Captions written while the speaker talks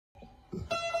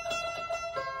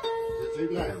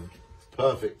too loud.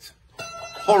 Perfect.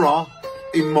 Horror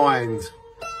in mind.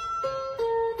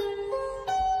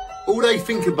 All they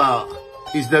think about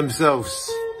is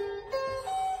themselves.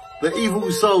 The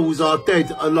evil souls are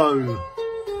dead alone.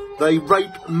 They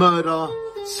rape, murder,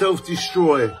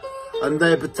 self-destroy, and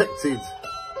they're protected.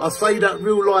 I say that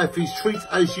real life is treat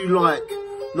as you like.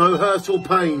 No hurt or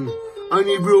pain.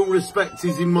 Only real respect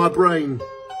is in my brain.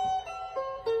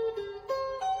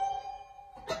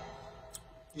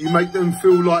 You make them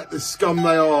feel like the scum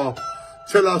they are.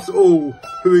 Tell us all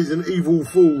who is an evil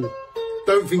fool.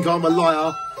 Don't think I'm a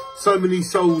liar. So many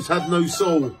souls have no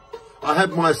soul. I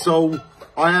have my soul.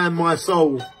 I am my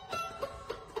soul.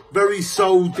 Very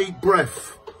soul, deep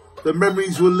breath. The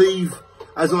memories will leave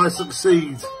as I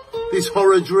succeed. This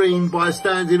horror dream by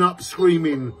standing up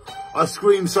screaming. I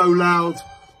scream so loud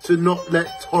to not let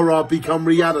horror become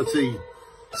reality.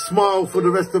 Smile for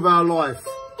the rest of our life.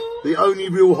 The only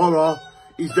real horror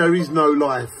is there is no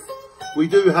life. We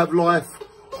do have life.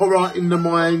 Horror in the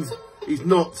mind is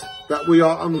not that we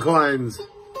are unkind.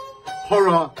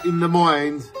 Horror in the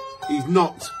mind is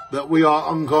not that we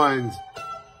are unkind.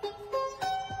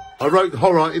 I wrote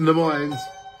Horror in the Mind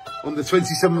on the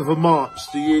 27th of March,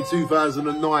 the year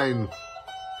 2009.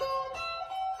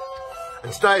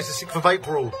 And today is the 6th of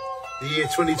April, the year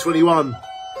 2021.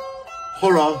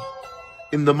 Horror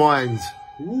in the Mind.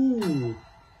 Ooh.